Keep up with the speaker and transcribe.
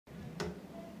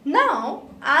Now,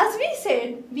 as we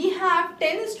said, we have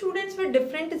 10 students with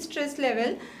different stress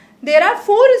level. There are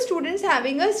 4 students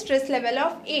having a stress level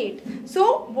of 8.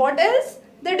 So, what is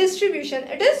the distribution?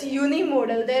 It is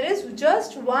unimodal. There is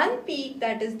just one peak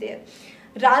that is there.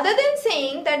 Rather than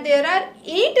saying that there are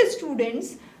 8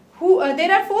 students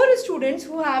there are 4 students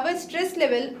who have a stress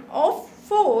level of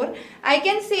 4, I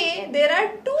can say there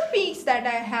are 2 peaks that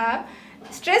I have.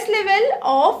 Stress level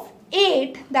of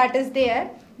 8 that is there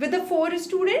with the 4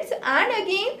 students, and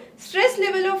again stress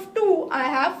level of 2 I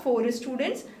have 4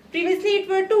 students. Previously it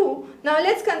were 2. Now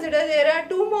let's consider there are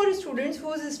 2 more students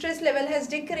whose stress level has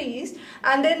decreased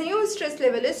and the new stress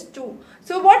level is 2.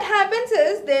 So what happens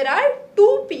is there are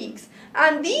 2 peaks,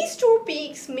 and these 2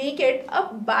 peaks make it a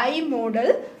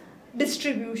bimodal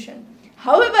distribution.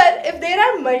 However, if there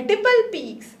are multiple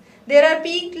peaks, there are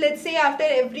peaks, let's say after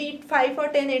every 5 or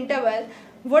 10 interval,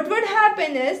 what would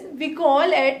happen is we call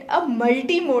it a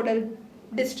multimodal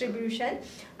distribution.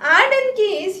 And in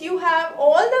case you have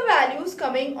all the values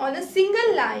coming on a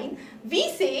single line, we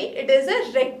say it is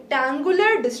a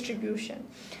rectangular distribution.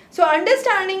 So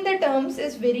understanding the terms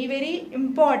is very, very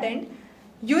important.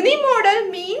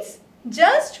 Unimodal means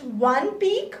just one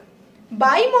peak.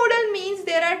 Bimodal means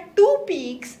there are 2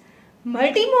 peaks.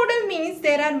 Multimodal means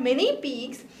there are many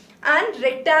peaks. And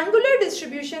rectangular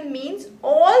distribution means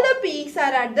all the peaks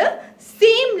are at the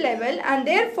same level, and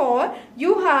therefore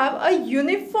you have a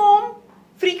uniform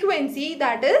frequency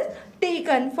that is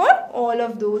taken for all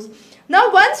of those.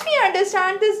 Now once we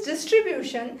understand this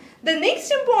distribution, the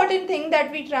next important thing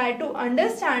that we try to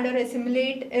understand or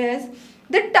assimilate is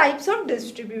the types of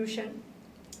distribution.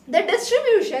 The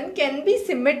distribution can be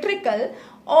symmetrical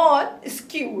or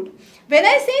skewed. When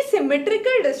I say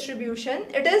symmetrical distribution,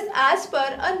 it is as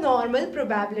per a normal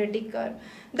probability curve.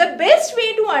 The best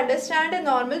way to understand a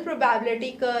normal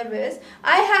probability curve is,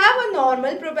 I have a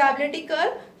normal probability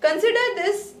curve. Consider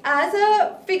this as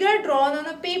a figure drawn on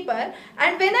a paper,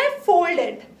 and when I fold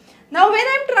it, now when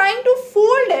I am trying to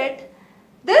fold it,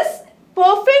 this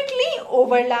perfectly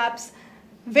overlaps.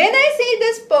 When I say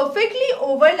this perfectly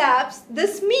overlaps,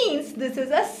 this means this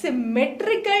is a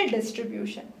symmetrical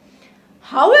distribution.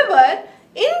 However,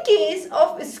 in case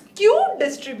of skewed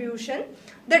distribution,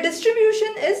 the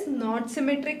distribution is not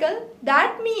symmetrical.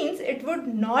 That means it would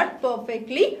not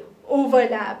perfectly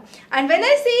overlap. And when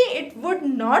I say it would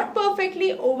not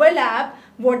perfectly overlap,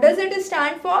 what does it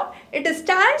stand for? It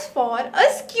stands for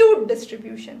a skewed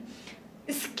distribution.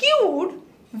 Skewed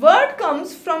word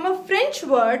comes from a French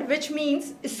word which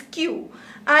means skew,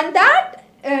 and that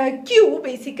Q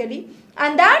basically,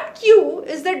 and that Q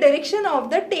is the direction of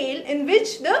the tail in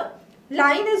which the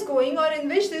line is going, or in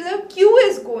which the Q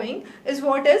is going, is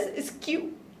what is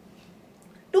skew.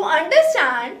 To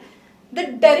understand the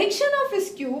direction of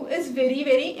skew is very,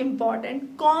 very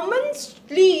important.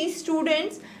 Commonly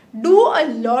students do a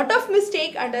lot of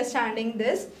mistake understanding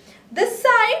this. The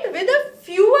side with a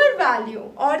fewer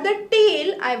value, or the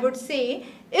tail I would say,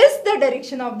 is the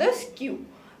direction of the skew.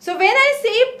 So when I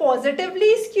say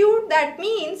positively skewed, that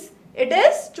means it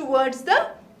is towards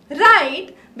the right,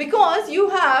 because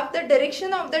you have the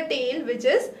direction of the tail which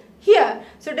is here.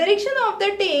 So direction of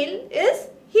the tail is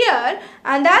here,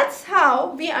 and that's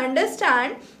how we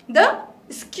understand the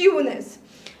skewness.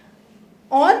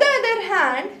 On the other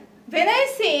hand, when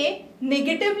I say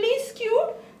negatively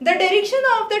skewed, the direction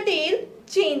of the tail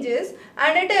changes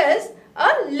and it is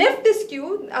a left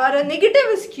skew or a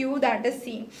negative skew that is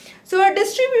seen. So a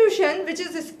distribution which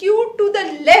is skewed to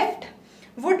the left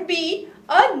would be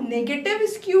a negative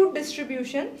skewed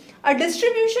distribution. A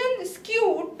distribution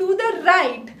skewed to the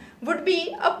right would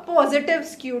be a positive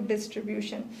skewed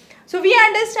distribution. So we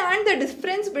understand the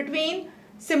difference between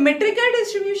symmetrical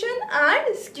distribution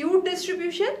and skewed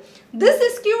distribution.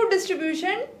 This skewed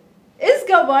distribution is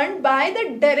governed by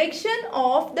the direction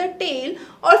of the tail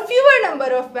or fewer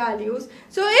number of values.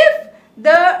 So if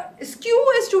the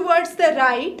skew is towards the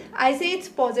right, I say it's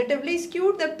positively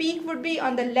skewed, the peak would be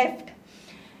on the left.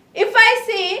 If I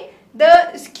say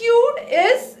the skewed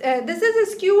is, this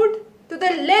is skewed to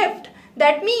the left,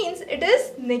 that means it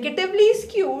is negatively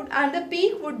skewed and the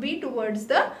peak would be towards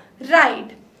the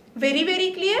right. Very,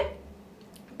 very clear?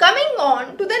 Coming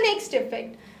on to the next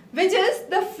effect, which is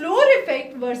the floor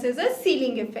effect versus a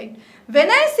ceiling effect.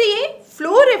 When I say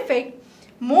floor effect,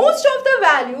 most of the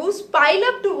values pile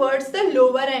up towards the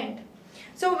lower end.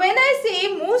 So when I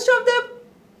say most of the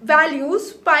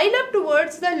values pile up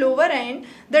towards the lower end,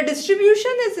 the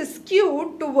distribution is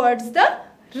skewed towards the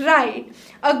right.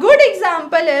 A good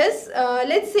example is,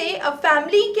 let's say a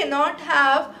family cannot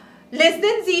have less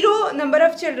than 0 number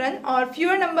of children, or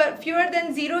fewer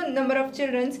than 0 number of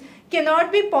children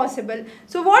cannot be possible.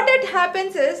 So what it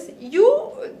happens is,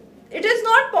 it is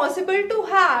not possible to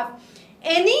have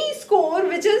any score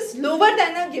which is lower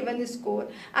than a given score,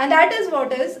 and that is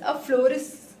what is a floor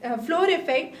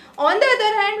effect. On the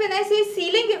other hand, when I say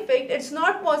ceiling effect, it's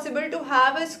not possible to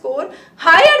have a score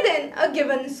higher than a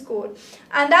given score,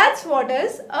 and that's what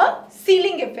is a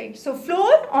ceiling effect. So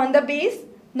floor on the base,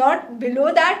 not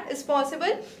below that is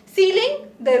possible. Ceiling,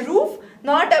 the roof,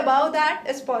 not above that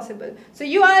is possible. So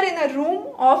you are in a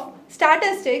room of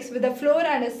statistics with a floor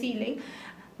and a ceiling.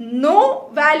 No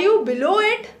value below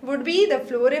it would be the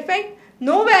floor effect.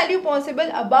 No value possible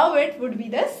above it would be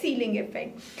the ceiling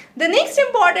effect. The next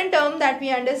important term that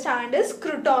we understand is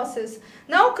kurtosis.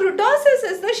 Now kurtosis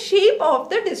is the shape of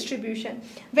the distribution.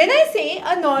 When I say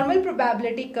a normal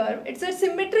probability curve, it's a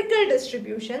symmetrical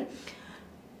distribution.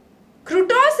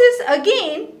 Kurtosis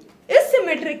again is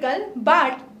symmetrical,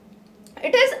 but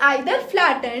it is either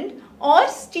flattened or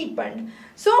steepened.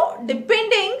 So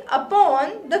depending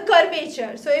upon the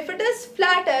curvature. So if it is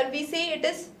flatter, we say it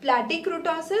is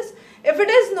platykurtosis. If it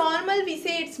is normal, we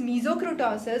say it's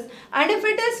mesokurtosis. And if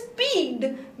it is peaked,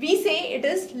 we say it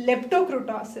is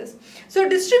leptokurtosis. So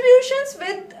distributions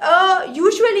with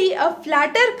usually a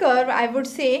flatter curve, I would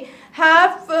say,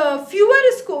 have fewer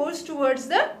scores towards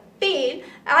the tail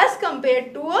as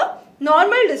compared to a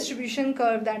normal distribution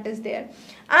curve that is there.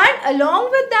 And along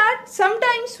with that,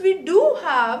 sometimes we do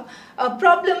have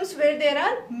problems where there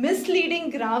are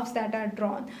misleading graphs that are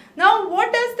drawn. Now,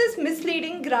 what does this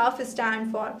misleading graph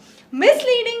stand for?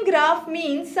 Misleading graph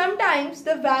means sometimes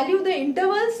the value, the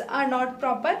intervals are not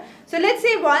proper. So let's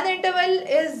say one interval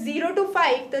is 0 to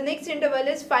 5, the next interval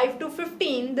is 5 to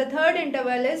 15, the third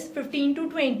interval is 15 to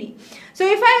 20. So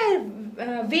if I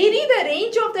vary the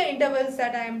range of the intervals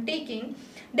that I am taking,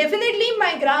 definitely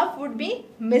my graph would be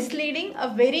misleading,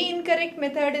 a very incorrect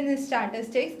method in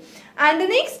statistics. And the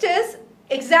next is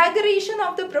exaggeration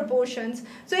of the proportions.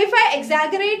 So if I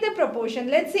exaggerate the proportion,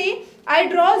 let's say I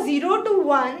draw 0 to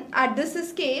 1 at this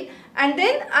scale, and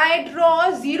then I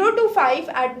draw 0 to 5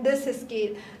 at this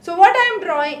scale. So what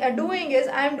I am doing is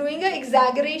I am doing an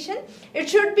exaggeration. It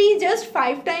should be just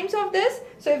 5 times of this.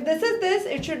 So if this is this,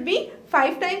 it should be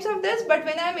 5 times of this. But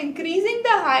when I am increasing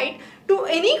the height to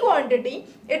any quantity,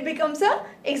 it becomes a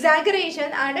exaggeration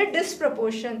and a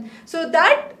disproportion. So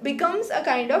that becomes a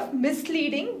kind of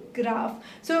misleading graph.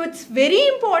 So it's very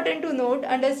important to note,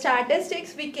 under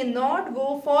statistics we cannot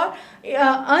go for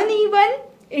uneven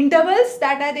intervals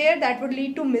that are there, that would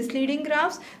lead to misleading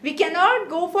graphs. We cannot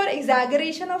go for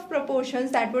exaggeration of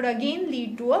proportions, that would again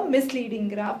lead to a misleading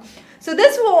graph. So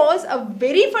this was a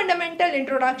very fundamental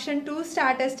introduction to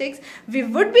statistics. We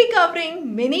would be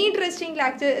covering many interesting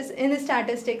lectures in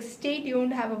statistics. Stay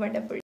tuned. Have a wonderful day.